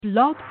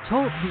Blog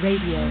Talk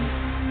Radio.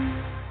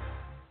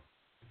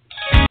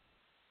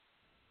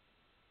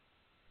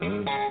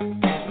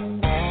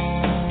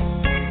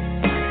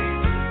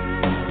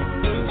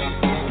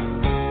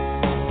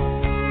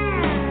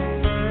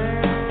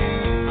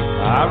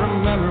 I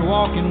remember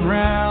walking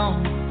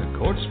round the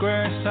court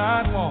square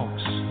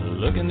sidewalks,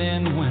 looking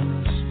in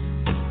windows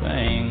at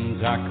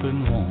things I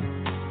couldn't want.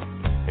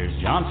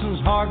 There's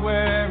Johnson's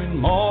Hardware and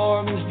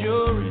Morgan's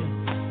Jewelry,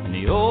 and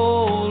the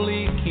old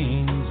Lee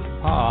King's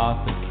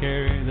Apothecary.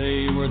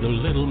 They were the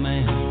little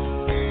man,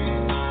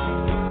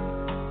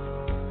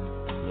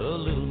 the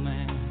little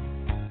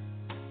man.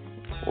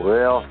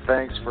 Well,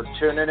 thanks for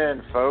tuning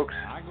in, folks.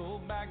 I go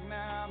back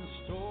now, the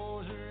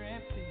stores are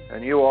empty.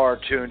 And you are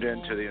tuned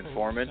in to The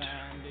Informant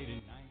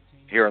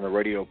here on the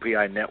Radio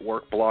PI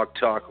Network, Blog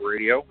Talk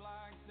Radio.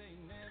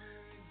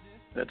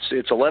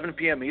 It's 11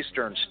 p.m.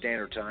 Eastern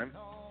Standard Time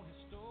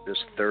this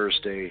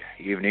Thursday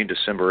evening,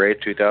 December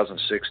 8th,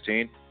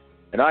 2016.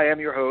 And I am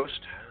your host,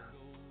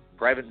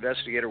 Private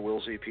Investigator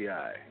Will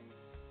ZPI.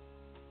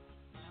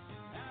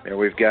 And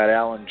we've got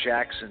Alan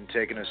Jackson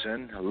taking us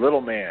in, a little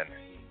man,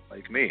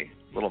 like me,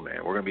 little man.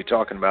 We're going to be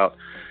talking about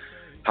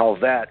how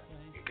that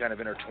kind of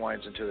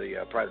intertwines into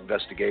the private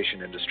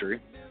investigation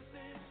industry.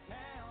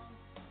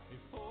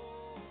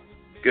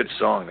 Good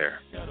song there.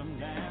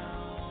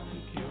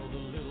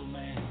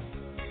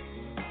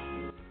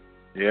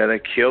 Yeah, they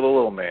kill the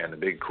little man, the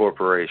big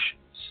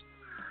corporations.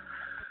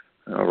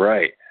 All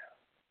right.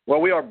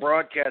 Well, we are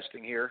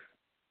broadcasting here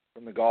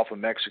from the Gulf of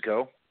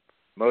Mexico.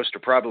 Most are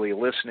probably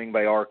listening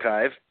by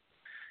archive.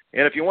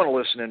 And if you want to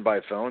listen in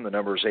by phone, the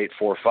number is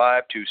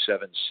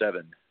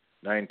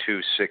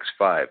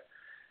 845-277-9265.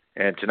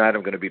 And tonight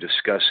I'm going to be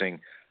discussing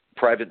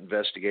private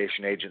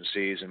investigation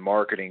agencies and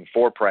marketing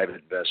for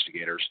private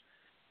investigators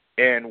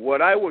and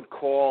what I would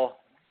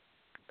call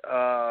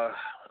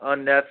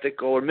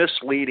unethical or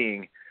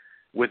misleading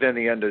within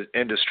the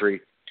industry,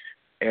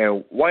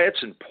 and why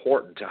it's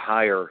important to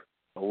hire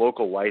a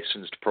local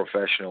licensed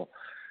professional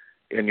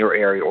in your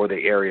area or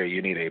the area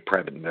you need a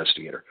private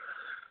investigator.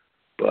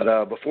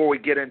 But before we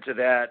get into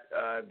that,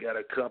 I've got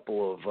a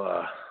couple of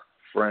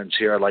friends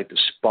here I'd like to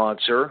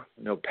sponsor.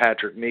 You know,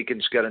 Patrick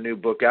Meekin's got a new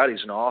book out.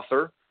 He's an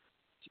author.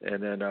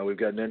 And then we've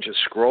got Ninja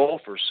Scroll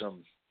for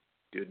some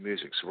good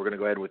music. So we're going to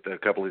go ahead with a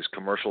couple of these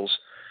commercials.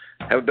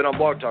 Haven't been on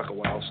Blog Talk a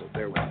while, so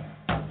bear with me.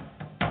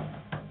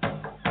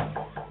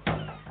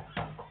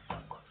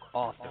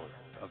 Author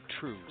of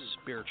True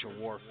Spiritual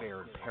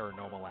Warfare and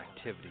Paranormal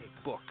Activity,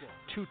 book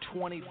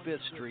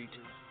 225th Street,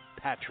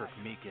 Patrick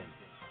Meekin.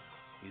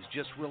 He's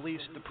just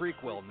released the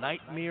prequel,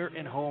 Nightmare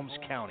in Holmes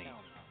County.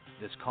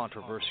 This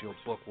controversial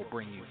book will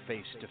bring you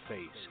face to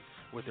face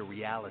with the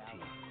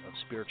reality of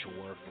spiritual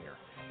warfare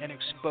and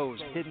expose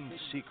hidden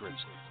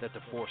secrets that the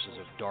forces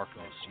of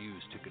darkness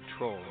use to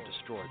control and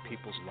destroy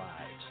people's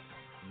lives.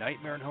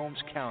 Nightmare in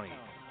Holmes County,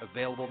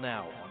 available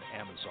now on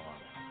Amazon.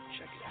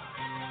 Check it out.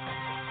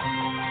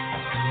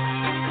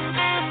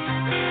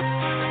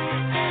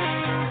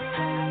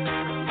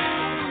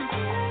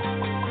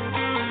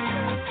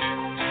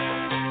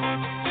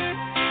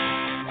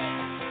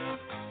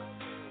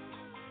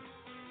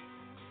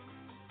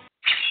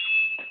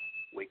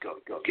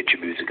 Go get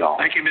your music on.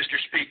 Thank you, Mr.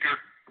 Speaker.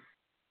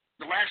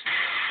 The last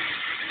is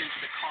driven into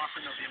the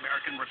coffin of the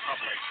American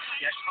Republic.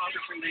 Yet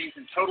Congress remains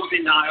in total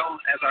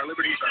denial as our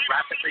liberties are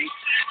rapidly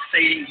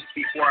fading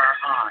before our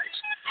eyes.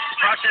 The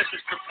process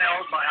is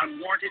propelled by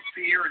unwarranted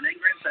fear and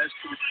ignorance as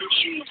to the true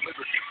meaning of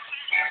liberty.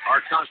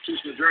 Our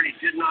constitutional journey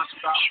did not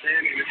stop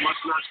then, and it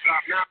must not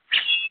stop now.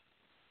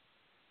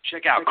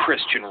 Check out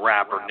Christian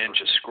rapper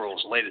Ninja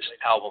Scroll's latest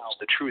albums,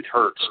 The Truth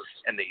Hurts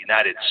and The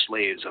United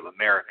Slaves of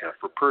America,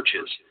 for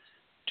purchase.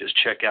 Just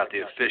check out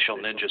the official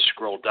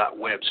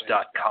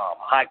ninjascroll.webs.com.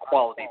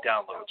 High-quality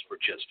downloads for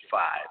just $5.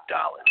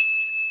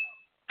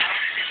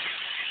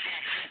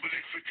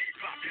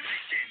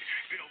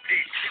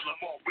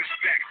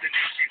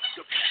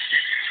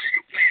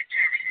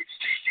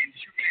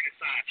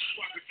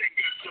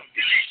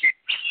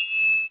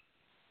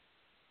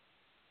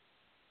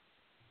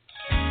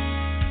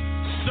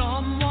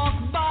 Some walk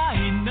by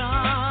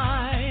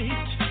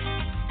night,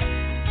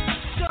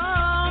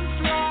 some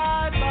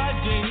fly by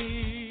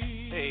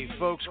day. Hey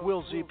folks,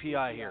 Will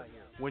ZPI here.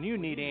 When you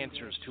need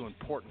answers to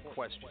important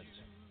questions.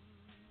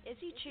 Is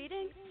he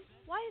cheating?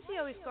 Why is he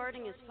always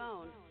guarding his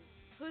phone?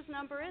 Whose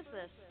number is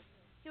this?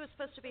 He was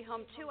supposed to be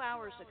home 2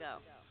 hours ago.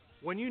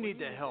 When you need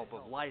the help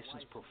of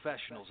licensed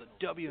professionals at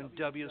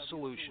W&W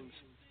Solutions.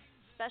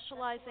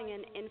 Specializing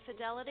in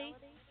infidelity,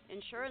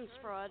 insurance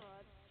fraud,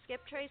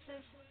 skip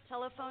traces,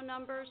 telephone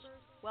numbers,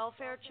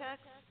 welfare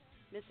checks,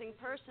 missing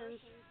persons,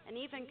 and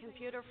even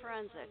computer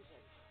forensics.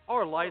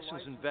 Our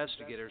licensed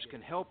investigators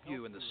can help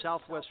you in the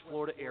Southwest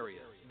Florida area.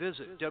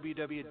 Visit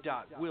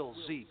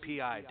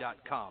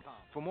www.willzpi.com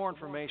for more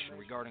information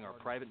regarding our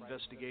private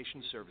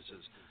investigation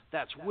services.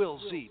 That's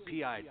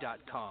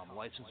willzpi.com,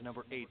 license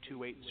number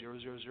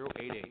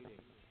 828-00088.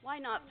 Why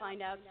not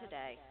find out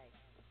today?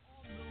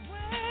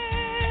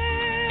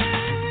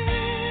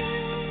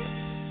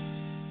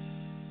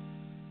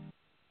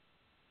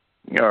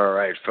 All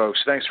right, folks.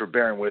 Thanks for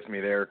bearing with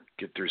me there.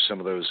 Get through some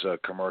of those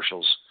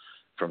commercials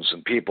from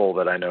some people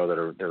that I know that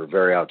are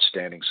very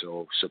outstanding,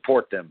 so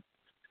support them.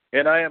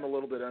 And I am a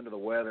little bit under the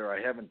weather.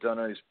 I haven't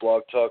done these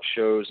blog talk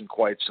shows in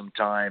quite some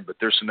time, but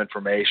there's some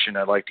information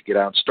I'd like to get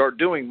out and start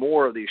doing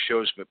more of these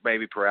shows, but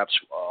maybe perhaps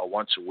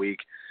once a week.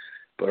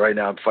 But right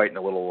now I'm fighting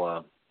a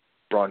little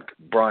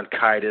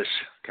bronchitis,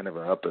 kind of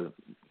a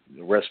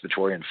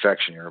respiratory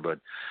infection here, but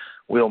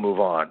we'll move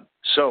on.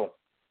 So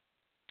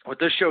what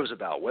this show is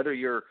about, whether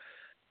you're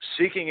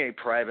seeking a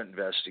private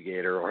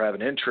investigator or have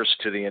an interest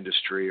to the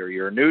industry, or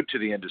you're new to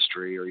the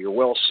industry, or you're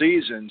well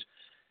seasoned,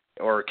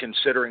 or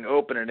considering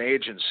opening an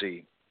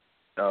agency,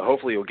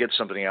 hopefully you'll get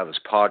something out of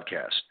this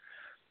podcast.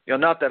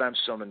 Not that I'm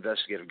some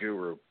investigative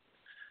guru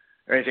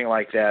or anything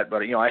like that,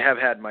 but, I have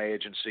had my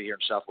agency here in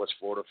Southwest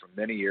Florida for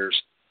many years.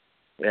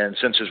 And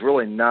since there's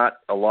really not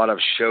a lot of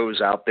shows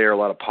out there, a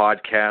lot of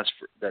podcasts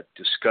that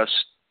discuss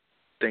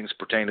things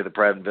pertaining to the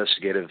private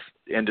investigative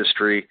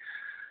industry,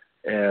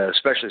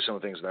 especially some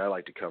of the things that I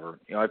like to cover,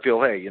 I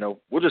feel, hey,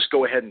 we'll just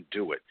go ahead and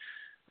do it.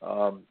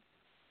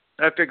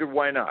 I figured,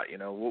 why not?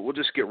 We'll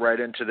just get right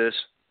into this.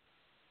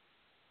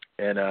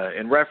 And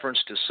in reference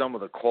to some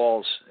of the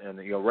calls and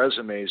the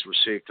resumes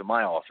received to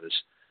my office,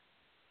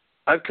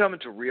 I've come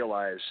to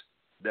realize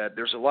that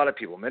there's a lot of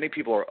people, many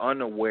people are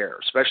unaware,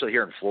 especially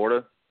here in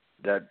Florida,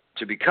 that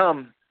to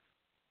become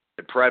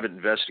a private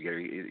investigator,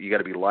 you got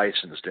to be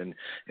licensed. And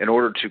in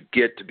order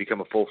to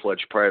become a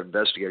full-fledged private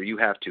investigator, you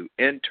have to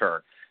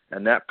intern.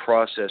 And that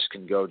process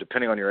can go,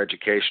 depending on your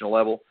educational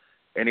level,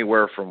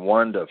 anywhere from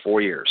 1 to 4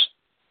 years.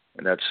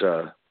 And that's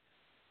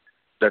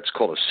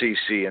called a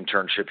CC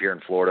internship here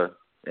in Florida.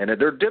 And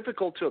they're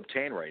difficult to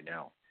obtain right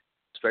now,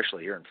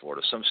 especially here in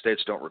Florida. Some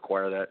states don't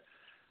require that.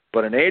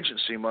 But an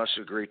agency must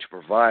agree to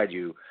provide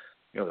you,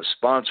 the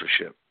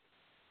sponsorship,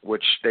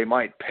 which they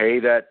might pay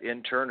that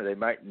intern or they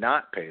might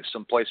not pay.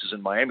 Some places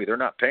in Miami, they're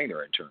not paying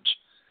their interns.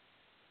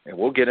 And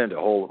we'll get into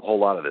a whole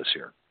lot of this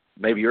here.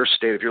 Maybe your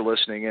state, if you're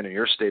listening in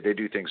your state, they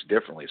do things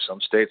differently.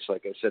 Some states,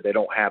 like I said, they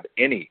don't have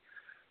any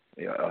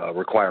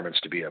requirements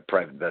to be a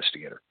private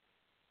investigator.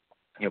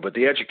 But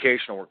the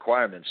educational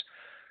requirements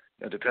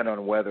depend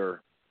on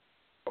whether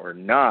or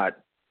not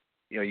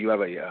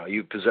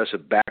you possess a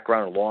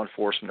background in law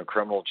enforcement or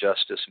criminal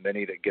justice.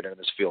 Many that get into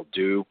this field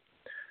do.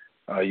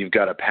 You've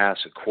got to pass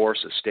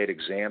a state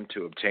exam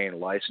to obtain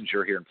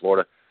licensure here in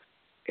Florida,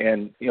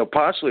 and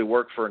possibly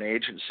work for an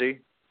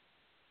agency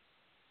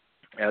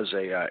as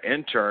a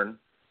intern,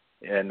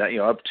 and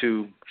up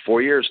to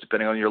 4 years,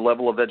 depending on your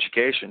level of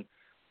education.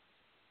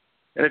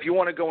 And if you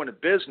want to go into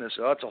business,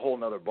 that's a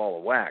whole other ball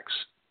of wax.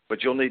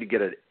 But you'll need to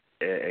get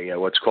a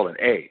what's called an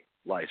A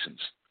license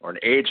or an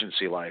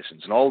agency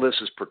license, and all this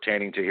is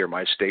pertaining to here,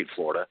 my state,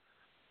 Florida.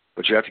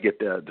 But you have to get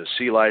the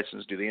C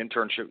license, do the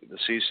internship with the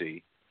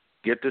CC,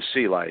 get the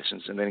C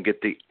license, and then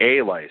get the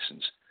A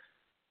license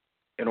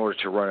in order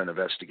to run an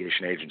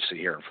investigation agency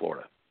here in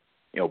Florida.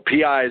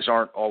 PIs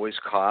aren't always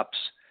cops.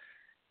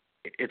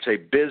 It's a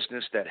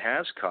business that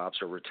has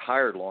cops or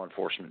retired law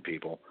enforcement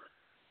people,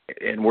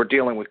 and we're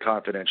dealing with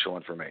confidential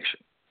information.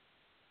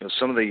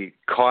 Some of the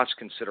cost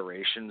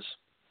considerations,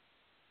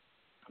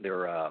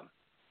 they're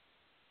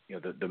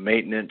the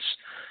maintenance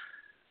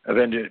of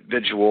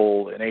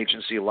individual and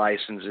agency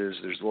licenses.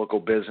 There's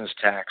local business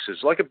taxes,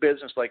 like a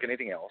business like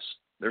anything else.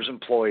 There's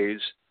employees,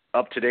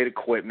 up-to-date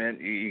equipment.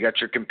 You got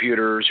your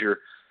computers, your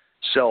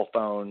cell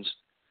phones,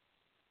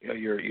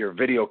 your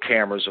video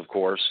cameras, of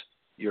course,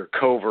 your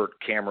covert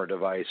camera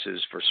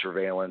devices for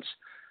surveillance.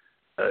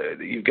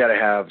 You've got to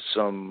have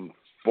some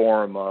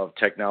form of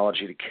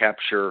technology to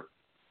capture,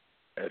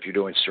 if you're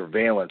doing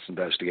surveillance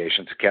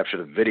investigations, to capture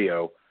the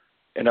video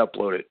and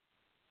upload it.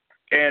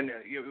 And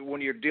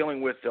when you're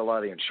dealing with a lot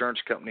of the insurance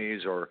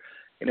companies or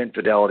an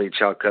infidelity,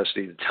 child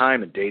custody, the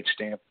time and date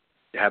stamp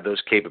to have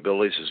those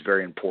capabilities is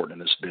very important in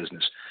this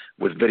business,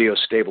 with video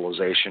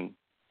stabilization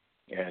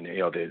and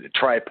the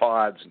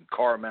tripods and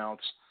car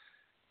mounts,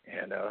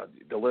 and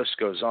the list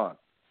goes on.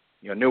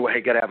 You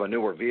got to have a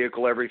newer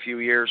vehicle every few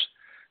years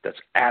that's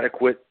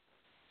adequate.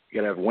 You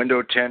got to have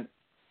window tint.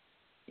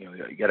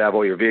 You got to have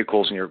all your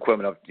vehicles and your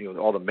equipment up.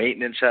 All the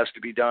maintenance has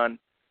to be done.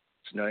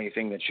 It's not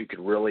anything that you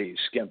could really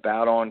skimp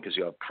out on, because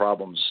you'll have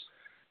problems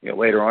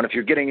later on. If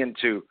you're getting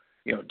into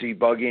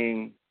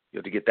debugging, you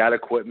have to get that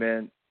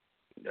equipment,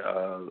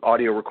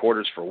 audio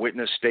recorders for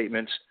witness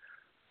statements,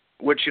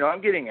 which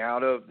I'm getting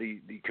out of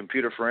the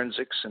computer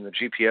forensics and the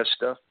GPS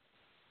stuff,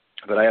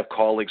 but I have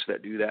colleagues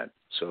that do that.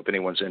 So if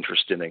anyone's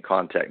interested, they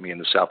contact me in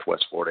the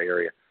Southwest Florida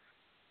area.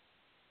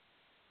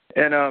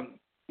 And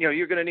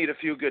you're going to need a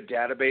few good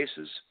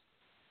databases,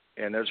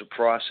 and there's a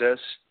process.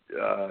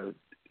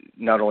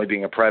 Not only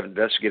being a private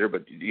investigator,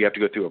 but you have to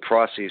go through a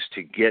process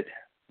to get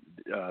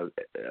the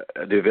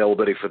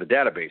availability for the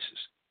databases,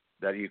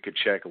 that you could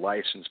check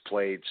license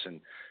plates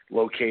and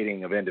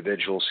locating of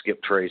individuals,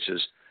 skip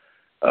traces.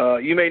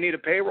 You may need a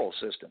payroll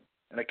system,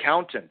 an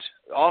accountant,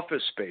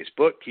 office space,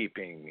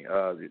 bookkeeping.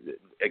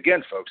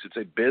 Again, folks, it's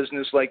a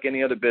business like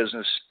any other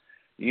business.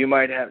 You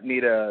might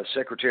need a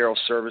secretarial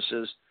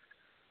services,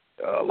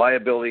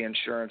 liability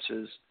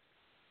insurances,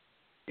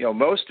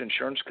 most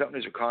insurance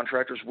companies or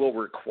contractors will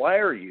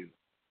require you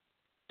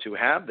to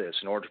have this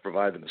in order to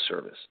provide them a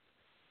service.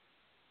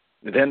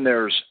 Then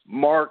there's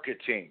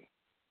marketing.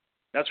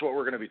 That's what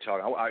we're going to be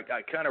talking about.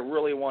 I kind of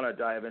really want to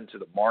dive into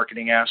the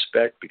marketing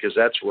aspect because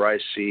that's where I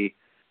see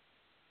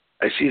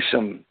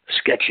some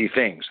sketchy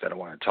things that I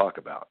want to talk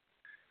about.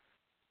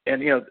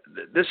 And,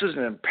 this is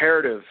an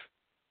imperative,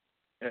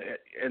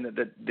 and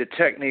the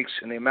techniques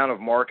and the amount of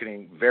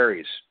marketing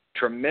varies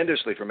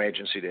tremendously from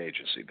agency to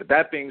agency. But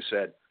that being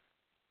said,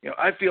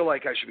 I feel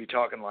like I should be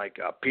talking like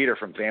Peter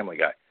from Family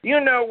Guy. You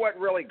know what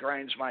really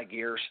grinds my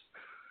gears?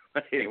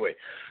 Anyway,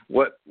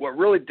 what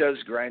really does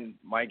grind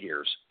my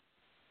gears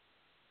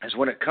is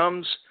when it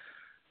comes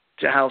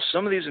to how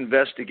some of these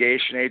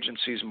investigation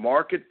agencies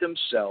market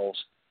themselves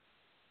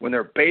when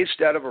they're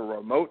based out of a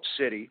remote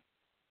city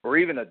or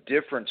even a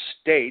different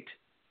state,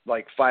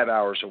 like 5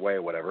 hours away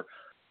or whatever.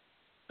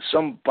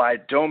 Some buy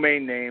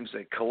domain names,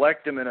 they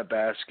collect them in a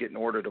basket in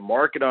order to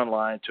market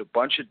online to a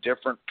bunch of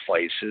different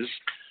places.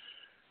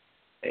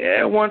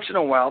 And once in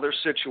a while, they're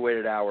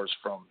situated hours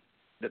from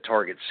the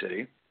target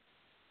city.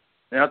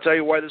 And I'll tell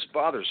you why this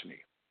bothers me.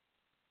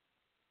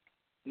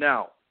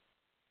 Now,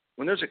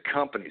 when there's a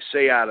company,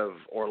 say out of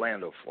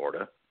Orlando,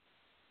 Florida,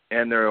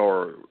 and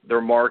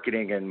they're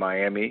marketing in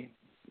Miami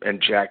and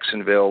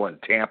Jacksonville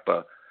and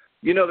Tampa,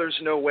 there's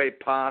no way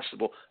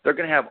possible. They're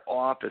going to have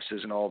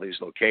offices in all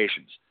these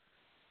locations.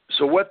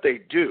 So what they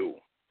do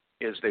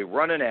is they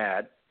run an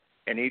ad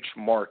in each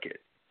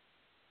market.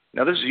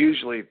 Now, this is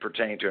usually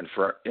pertaining to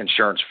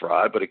insurance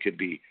fraud, but it could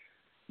be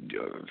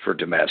for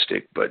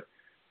domestic.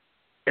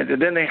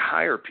 And then they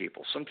hire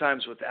people,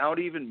 sometimes without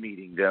even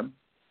meeting them.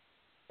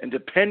 And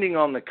depending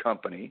on the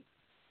company,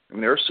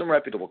 there are some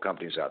reputable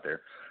companies out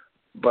there,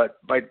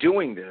 but by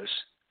doing this,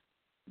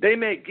 they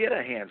may get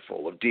a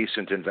handful of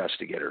decent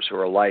investigators who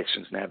are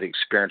licensed and have the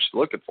experience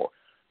they're looking for.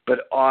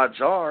 But odds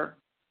are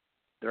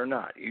they're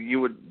not.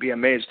 You would be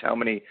amazed how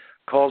many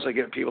calls I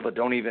get from people that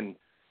don't even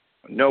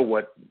know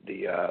what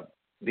the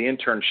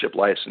internship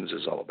license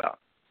is all about.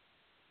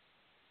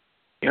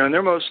 And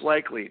they're most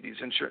likely, these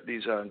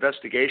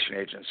investigation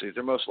agencies,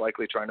 they're most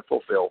likely trying to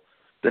fulfill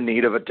the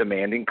need of a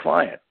demanding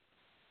client,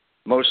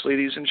 mostly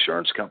these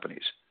insurance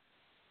companies,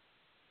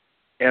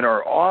 and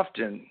are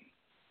often,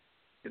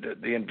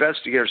 the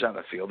investigators out in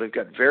the field, they've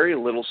got very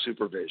little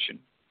supervision,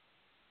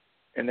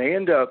 and they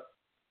end up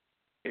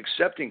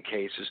accepting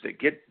cases that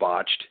get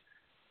botched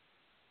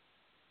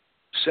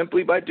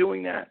simply by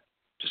doing that.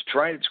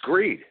 It's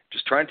greed.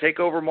 Just try and take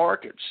over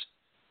markets.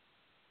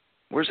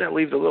 Where's that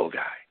leave the little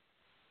guy?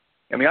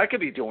 I could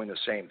be doing the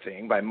same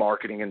thing by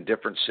marketing in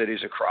different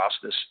cities across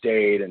the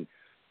state and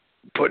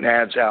putting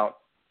ads out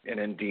in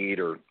Indeed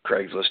or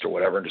Craigslist or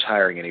whatever and just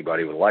hiring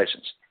anybody with a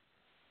license.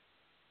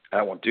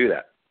 I won't do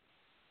that.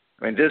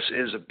 This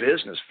is a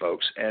business,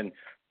 folks, and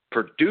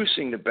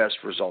producing the best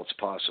results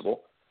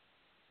possible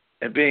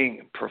and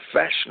being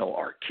professional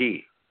are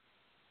key.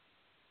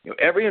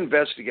 Every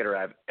investigator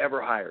I've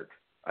ever hired,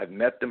 I've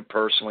met them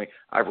personally.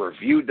 I've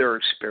reviewed their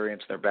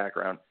experience, their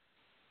background.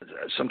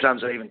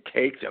 Sometimes I even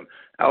take them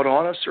out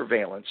on a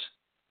surveillance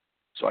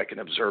so I can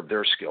observe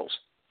their skills.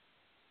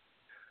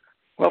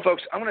 Well,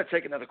 folks, I'm going to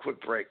take another quick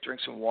break,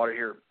 drink some water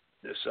here.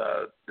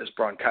 This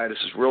bronchitis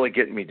is really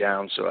getting me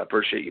down, so I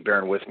appreciate you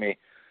bearing with me.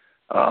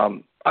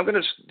 I'm going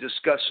to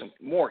discuss some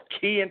more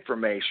key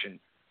information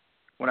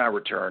when I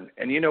return.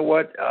 And you know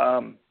what?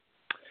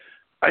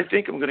 I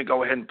think I'm going to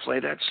go ahead and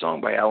play that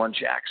song by Alan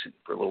Jackson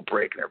for a little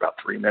break in there,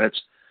 about 3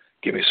 minutes.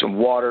 Give me some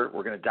water.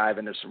 We're going to dive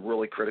into some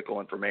really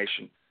critical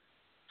information.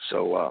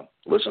 So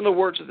listen to the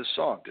words of the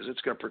song because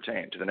it's going to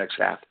pertain to the next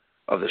half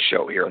of the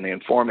show here on The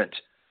Informant,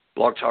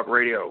 Blog Talk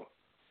Radio.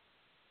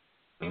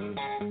 I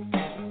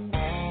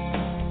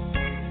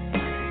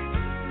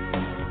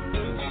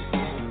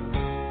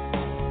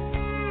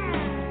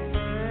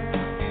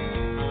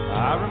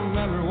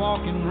remember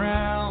walking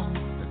round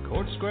the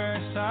Court Square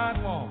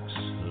sidewalks,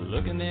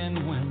 looking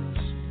in windows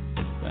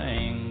at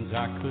things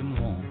I couldn't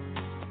want.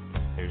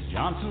 There's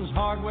Johnson's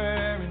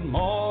Hardware and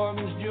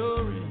Morgan's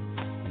Jewelry,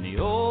 and the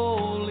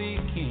old Lee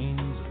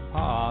King's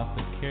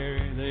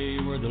Apothecary.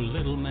 They were the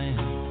little man,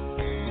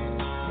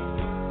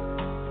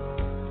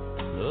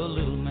 the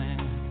little man.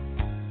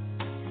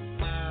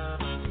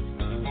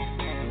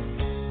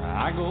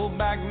 I go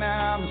back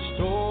now, the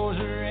stores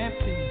are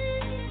empty,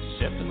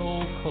 except an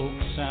old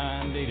Coke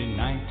sign dated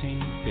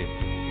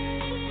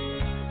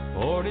 1950.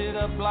 Boarded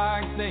up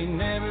like they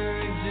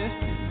never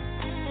existed,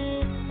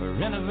 or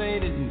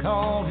renovated and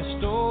called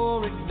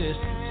historic distance.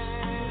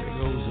 There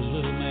goes the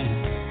little man,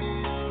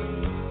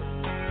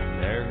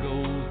 there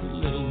goes the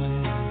little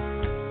man.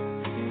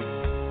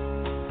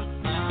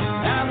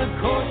 Now the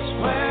Court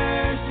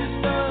Square's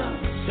just a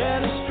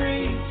set of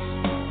streets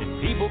that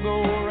people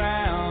go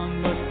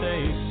around, but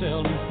they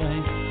seldom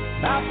think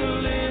about the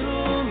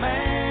little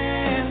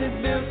man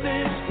that built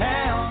this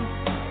town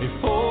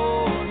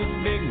before the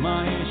big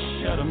money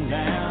shut him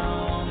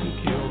down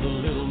and killed the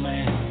little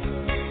man.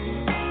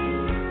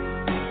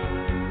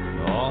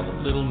 Oh, the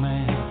little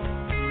man.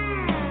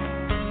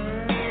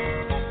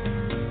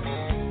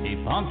 He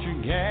pumped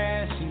your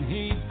gas and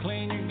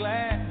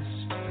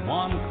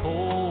one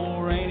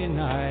cold rainy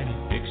night, he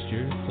fixed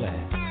your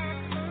flat.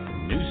 The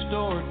new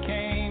store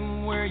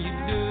came where you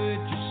do it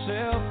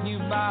yourself. You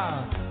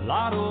buy a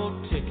lotto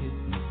ticket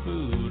and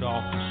food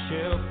off the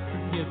shelf.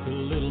 Forget the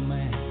little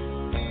man.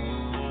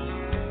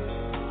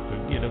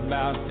 Forget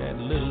about that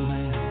little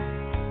man.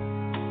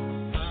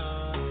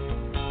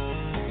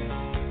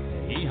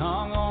 He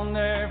hung on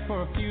there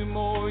for a few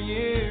more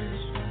years.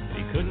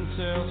 He couldn't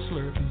sell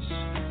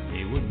Slurpees,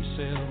 he wouldn't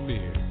sell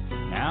beer.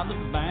 Now the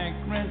bank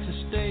rents a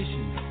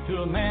station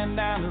to a man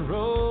down the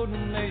road,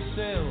 and they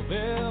sell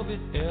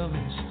Velvet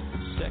Elvis,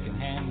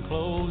 secondhand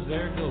clothes.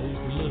 There goes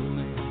the little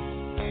man.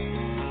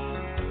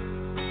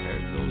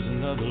 There goes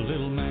another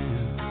little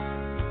man.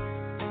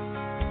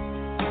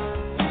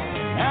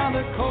 Now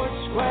the court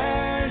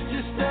square's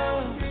just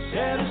a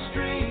set of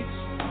streets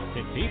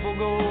that people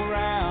go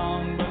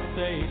around, but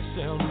they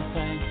seldom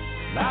think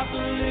about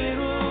the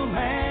little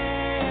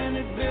man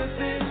that built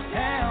this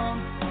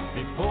town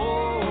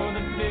before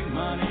the big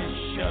money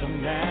shut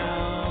him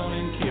down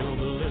and killed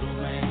the little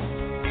man.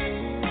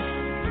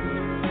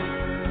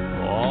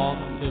 Oh,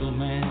 the little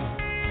man.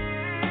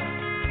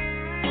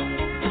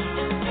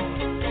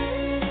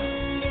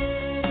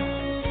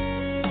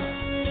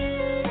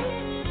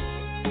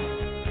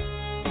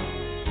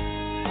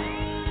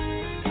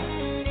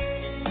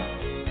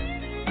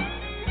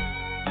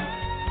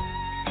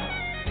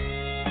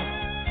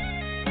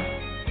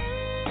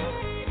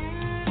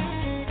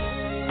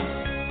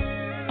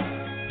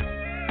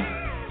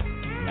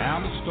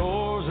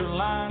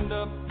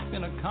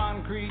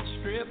 Concrete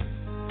strip,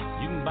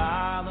 you can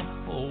buy the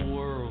whole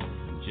world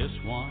in just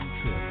one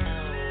trip.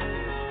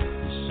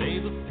 You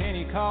save a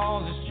penny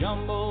cause it's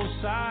jumbo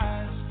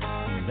size,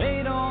 and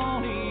they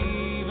don't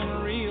even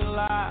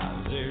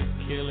realize they're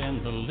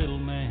killing the little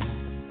man.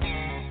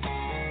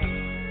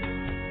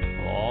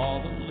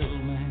 Oh, the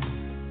little man.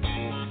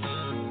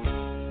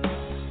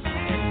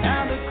 And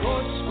now the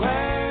court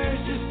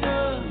square's just a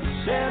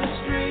set of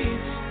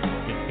streets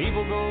that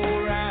people go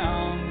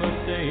around, but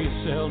they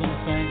seldom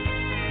think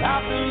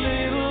about the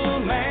little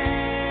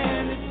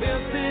man that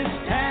built this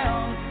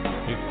town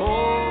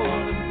before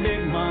the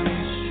big money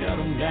shut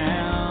him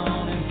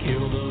down and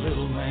killed the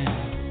little man.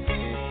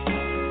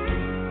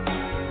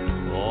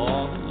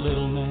 Oh, the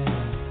little man.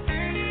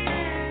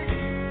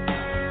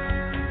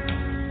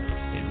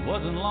 It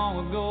wasn't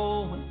long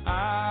ago when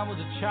I was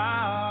a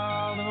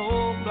child, an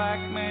old black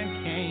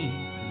man came,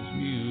 his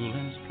mule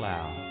and his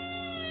plow.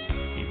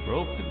 He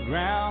broke the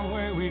ground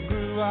where we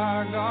grew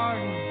our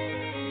garden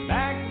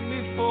back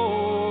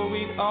before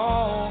we'd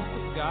all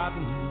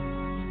forgotten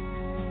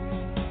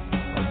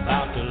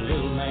about the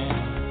little man.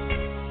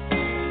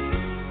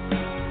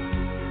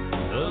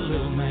 The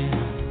little man.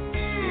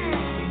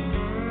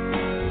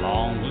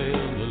 Long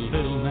live the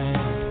little man.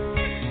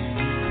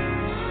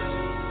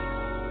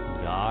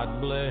 God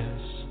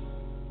bless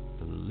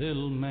the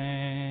little man.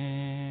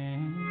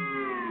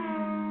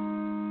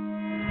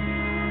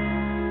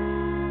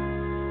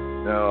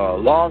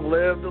 Long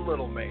live the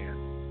little man.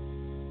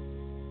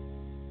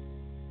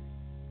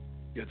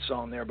 Good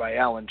song there by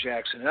Alan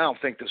Jackson. And I don't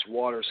think this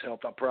water's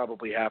helped. I'll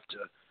probably have to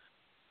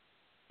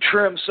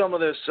trim some of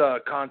this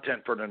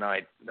content for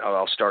tonight.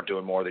 I'll start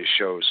doing more of these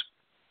shows.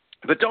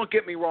 But don't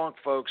get me wrong,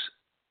 folks.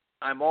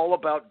 I'm all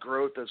about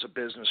growth as a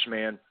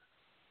businessman.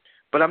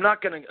 But I'm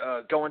not going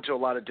to go into a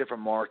lot of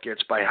different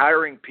markets by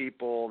hiring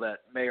people that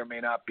may or may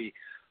not be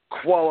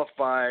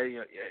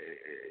qualified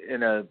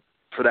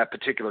for that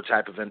particular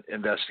type of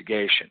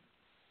investigation.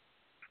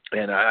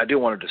 And I do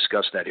want to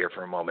discuss that here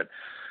for a moment.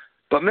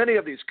 But many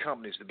of these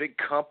companies, the big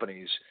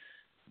companies,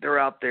 they're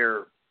out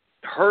there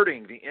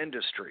hurting the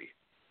industry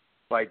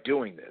by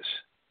doing this.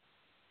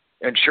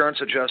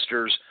 Insurance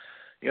adjusters,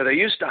 they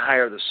used to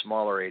hire the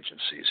smaller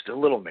agencies, the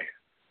little man,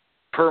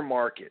 per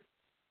market.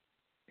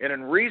 And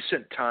in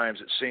recent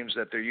times, it seems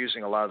that they're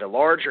using a lot of the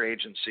larger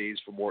agencies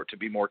to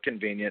be more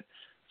convenient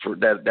for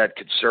that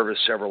could service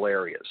several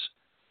areas.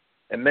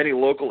 And many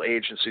local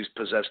agencies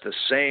possess the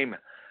same,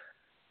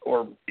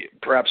 or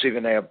perhaps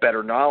even they have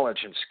better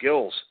knowledge and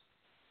skills,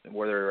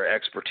 where their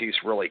expertise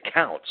really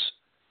counts.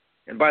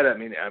 And by that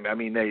I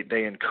mean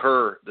they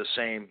incur the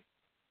same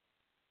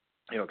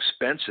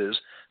expenses.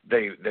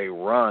 They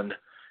run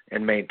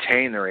and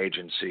maintain their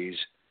agencies.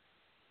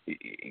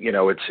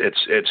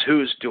 It's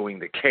who's doing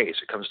the case.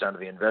 It comes down to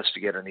the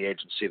investigator and the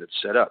agency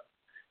that's set up.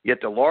 Yet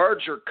the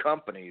larger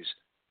companies,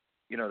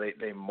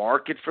 they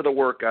market for the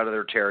work out of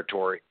their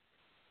territory,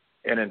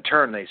 and in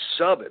turn they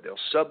sub it. They'll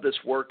sub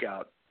this work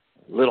out,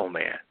 little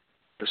man,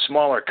 the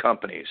smaller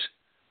companies,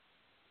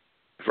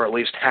 for at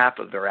least half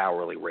of their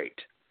hourly rate.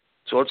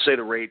 So let's say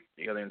the rate,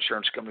 the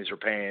insurance companies are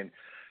paying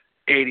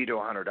 $80 to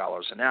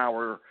 $100 an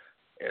hour,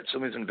 and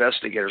some of these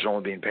investigators are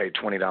only being paid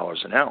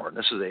 $20 an hour. And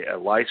this is a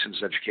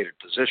licensed, educated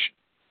position,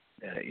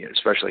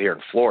 especially here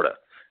in Florida.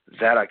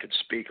 That I could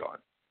speak on.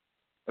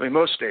 I mean,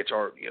 most states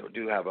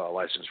do have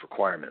license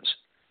requirements.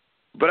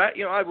 But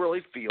I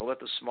really feel that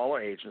the smaller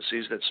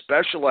agencies that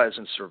specialize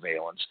in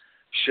surveillance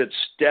should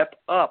step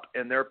up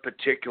in their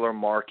particular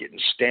market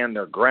and stand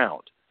their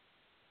ground.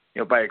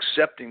 by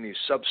accepting these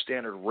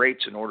substandard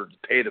rates in order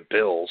to pay the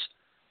bills.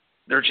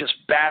 They're just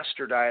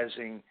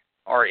bastardizing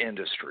our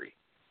industry.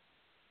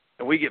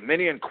 And we get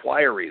many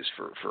inquiries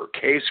for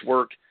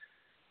casework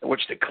in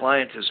which the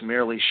client is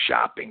merely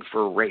shopping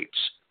for rates.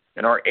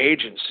 And our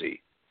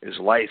agency is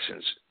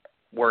licensed.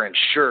 We're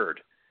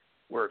insured.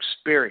 We're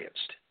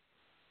experienced.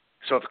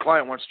 So if the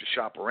client wants to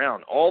shop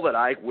around, all that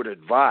I would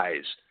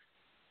advise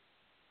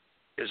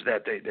is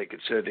that they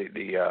consider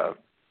the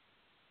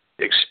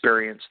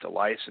experience, the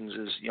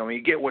licenses.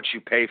 You get what you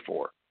pay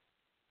for.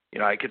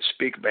 I could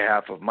speak on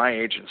behalf of my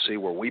agency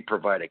where we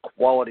provide a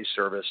quality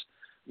service.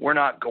 We're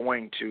not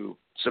going to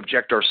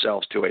subject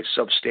ourselves to a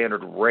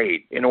substandard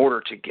rate in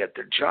order to get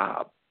the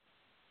job.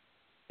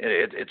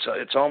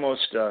 It's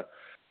almost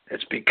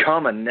it's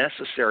become a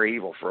necessary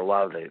evil for a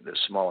lot of the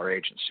smaller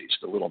agencies,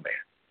 the little man.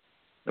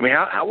 I mean,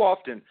 how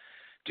often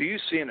do you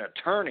see an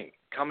attorney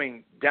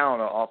coming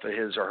down off of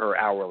his or her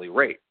hourly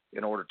rate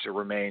in order to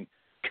remain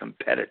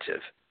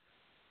competitive?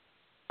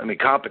 I mean,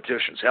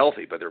 competition's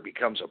healthy, but there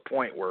becomes a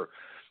point where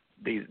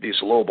these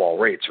lowball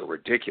rates are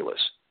ridiculous.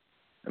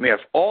 I mean,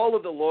 if all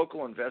of the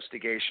local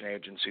investigation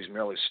agencies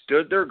merely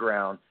stood their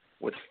ground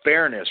with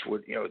fairness,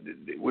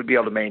 would be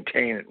able to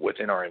maintain it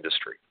within our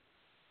industry.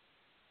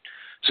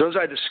 So as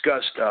I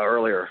discussed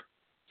earlier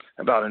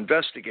about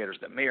investigators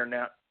that may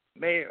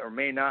or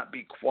may not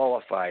be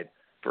qualified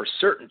for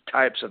certain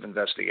types of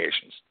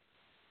investigations.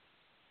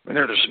 I mean,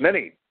 there's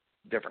many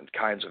different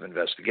kinds of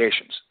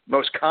investigations.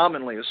 Most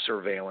commonly is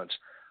surveillance,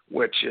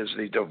 which is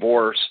the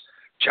divorce,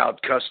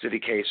 child custody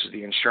cases,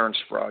 the insurance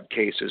fraud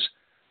cases.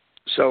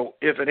 So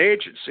if an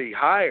agency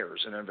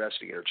hires an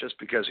investigator just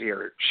because he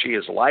or she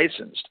is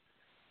licensed,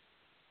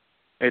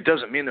 it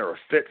doesn't mean they're a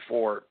fit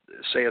for,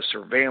 say, a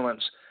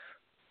surveillance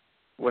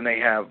when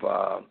they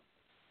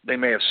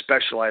may have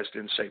specialized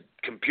in, say,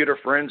 computer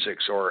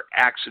forensics or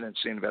accident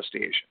scene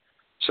investigation,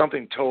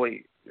 something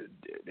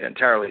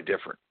entirely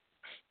different.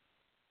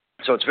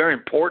 So it's very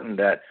important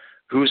that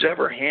who's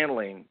ever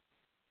handling,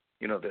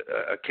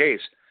 a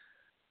case,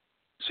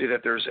 see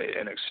that there's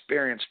an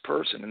experienced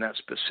person in that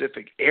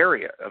specific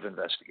area of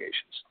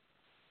investigations.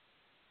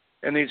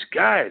 And these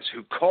guys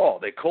who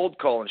they cold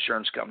call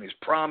insurance companies,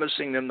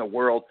 promising them the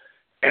world,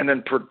 and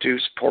then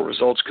produce poor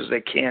results because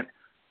they can't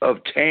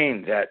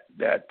obtain that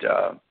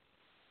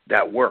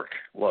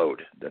workload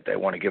that they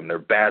want to give them. They're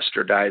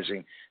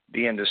bastardizing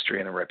the industry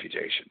and the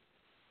reputation.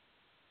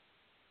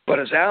 But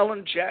as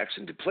Alan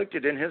Jackson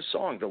depicted in his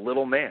song, The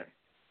Little Man,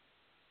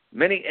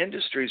 many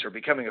industries are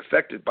becoming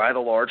affected by the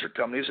larger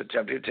companies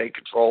attempting to take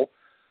control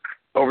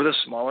over the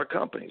smaller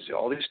companies,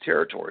 all these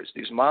territories,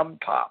 these mom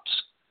and pops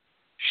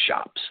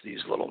shops, the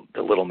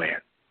little man.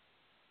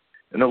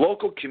 And the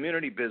local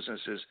community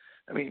businesses,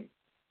 I mean,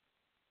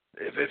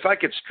 if I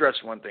could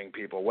stress one thing,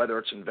 people, whether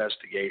it's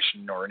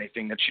investigation or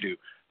anything that you do,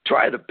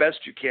 try the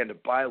best you can to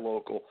buy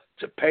local,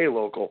 to pay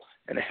local,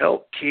 and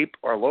help keep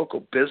our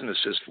local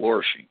businesses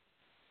flourishing.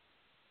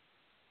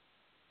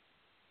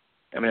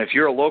 I mean, if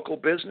you're a local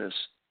business,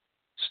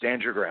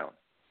 stand your ground.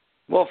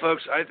 Well,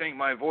 folks, I think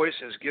my voice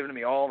has given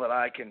me all that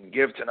I can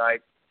give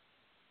tonight.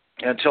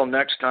 Until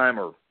next time,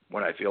 or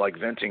when I feel like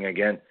venting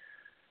again,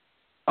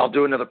 I'll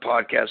do another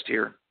podcast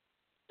here.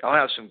 I'll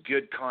have some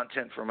good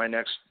content for my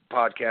next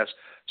podcast.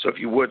 So if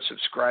you would,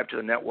 subscribe to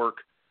the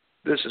network.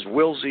 This is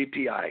Will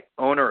ZPI,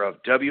 owner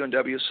of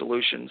W&W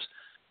Solutions,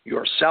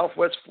 your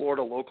Southwest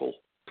Florida local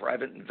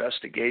private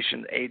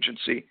investigation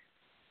agency,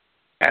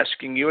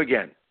 asking you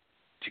again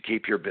to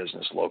keep your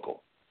business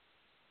local.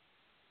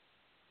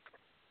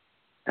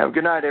 Have a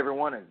good night,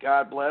 everyone, and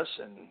God bless.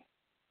 And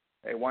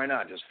hey, why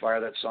not? Just fire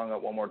that song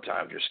up one more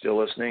time. If you're still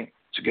listening,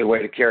 it's a good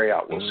way to carry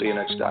out. We'll see you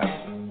next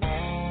time.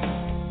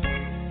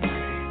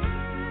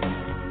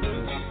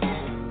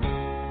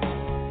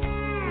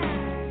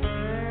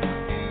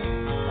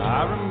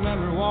 I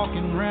remember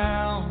walking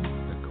round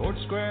the Court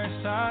Square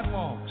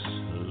sidewalks,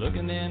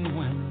 looking in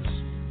windows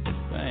at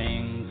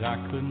things I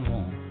couldn't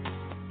want.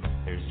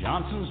 There's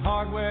Johnson's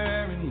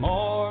Hardware and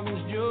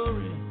Morgan's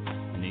Jewelry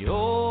and the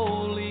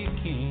old Lee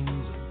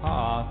King's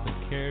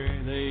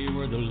Apothecary. They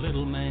were the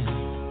little man,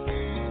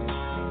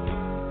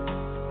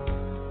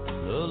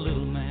 the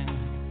little man.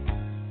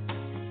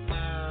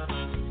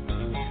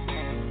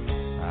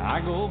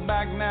 I go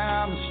back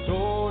now, the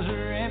stores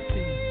are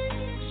empty,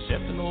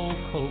 except an old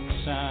Coke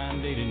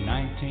sign dated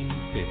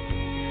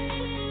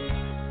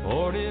 1950.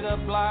 Boarded up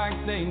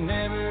like they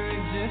never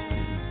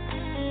existed,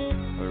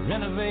 or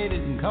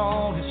renovated and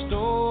called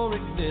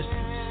historic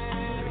districts.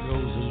 There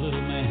goes the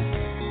little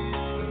man.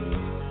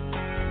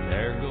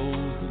 There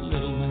goes the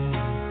little man.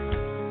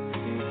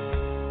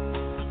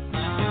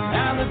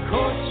 Now the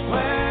Court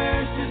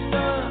Square's just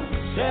a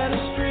set of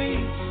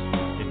streets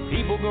that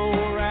people go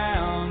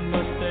around,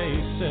 but they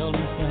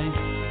seldom think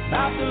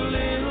about the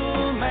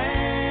little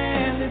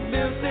man that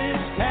built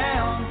this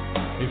town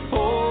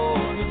before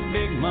the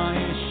big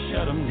money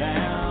shut them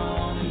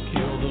down and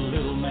killed the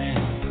little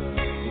man.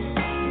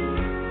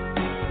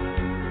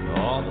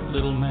 Oh, the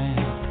little man.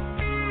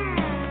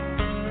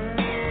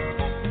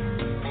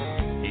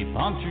 He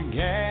pumped your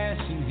gas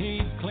and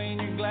he'd clean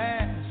your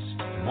glass.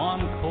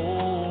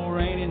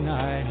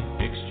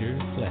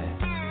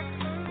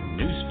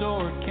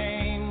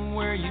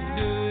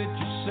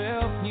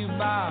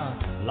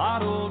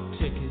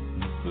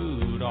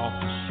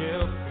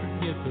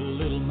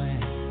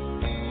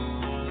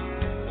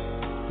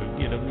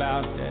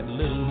 about that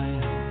little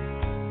man.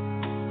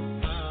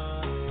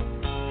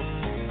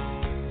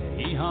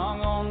 He hung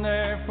on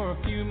there for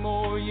a few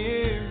more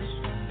years.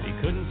 He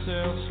couldn't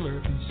sell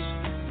Slurpees,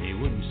 he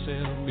wouldn't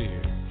sell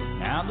beer.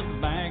 Now the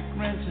bank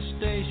rents a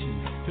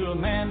station to a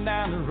man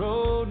down the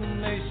road,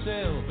 and they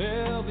sell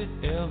Velvet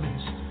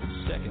Elvis,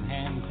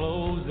 secondhand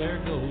clothes. There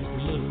goes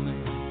the little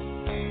man.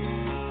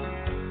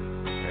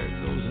 There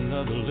goes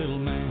another little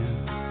man.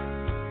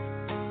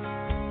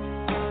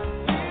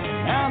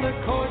 Now the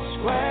court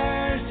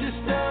square's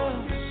just a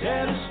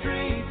set of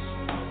streets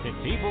that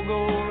people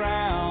go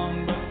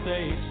around, but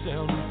they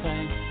seldom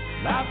think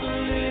about the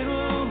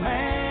little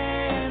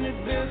man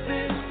that built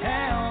this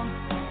town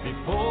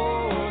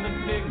before the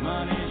big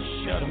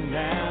money shut him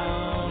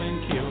down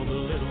and killed the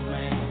little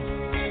man.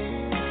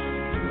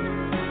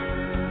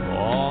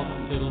 Oh,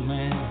 the little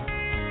man.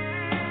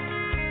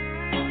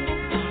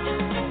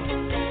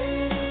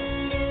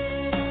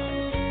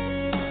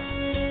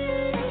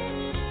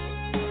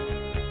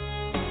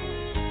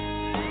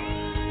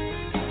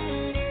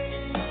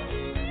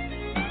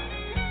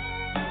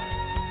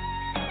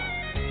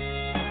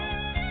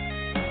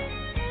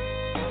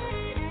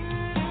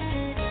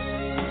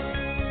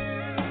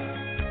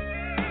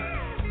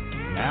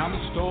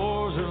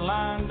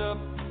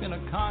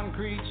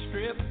 Concrete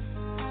strip,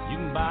 you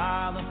can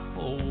buy the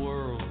whole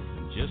world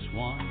in just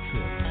one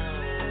trip.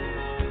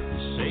 You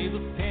save a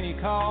penny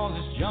cause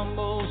it's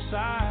jumbo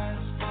size,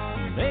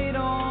 and they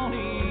don't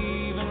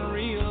even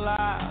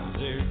realize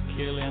they're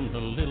killing the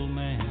little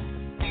man.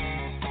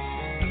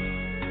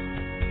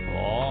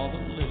 Oh, the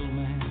little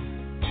man.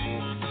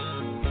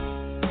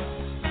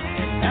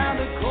 And now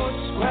the court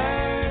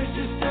square's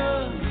just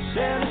a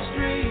set of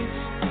streets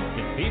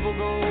that people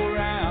go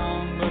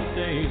around, but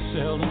they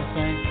seldom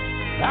think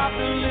about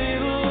the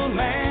little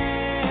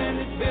man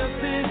that built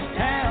this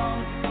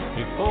town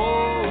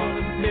before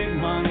the big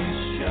money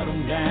shut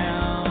him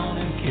down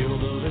and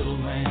killed the little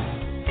man.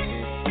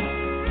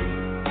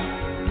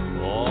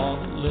 Oh,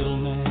 the little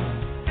man.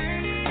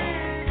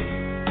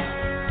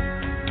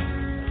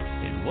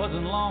 It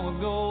wasn't long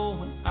ago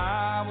when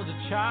I was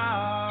a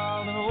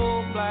child, an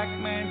old black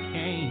man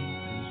came,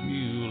 his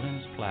mule and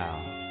his plow.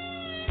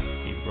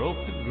 He broke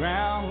the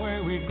ground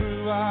where we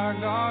grew our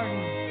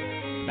garden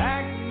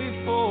back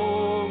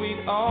before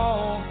we'd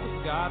all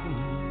forgotten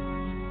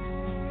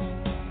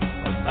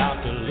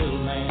about the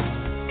little man.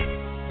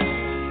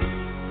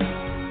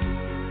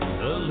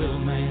 The little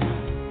man.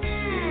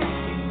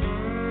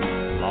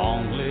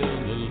 Long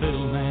live the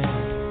little man.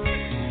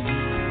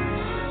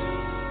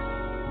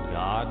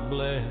 God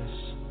bless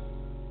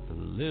the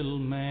little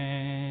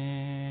man.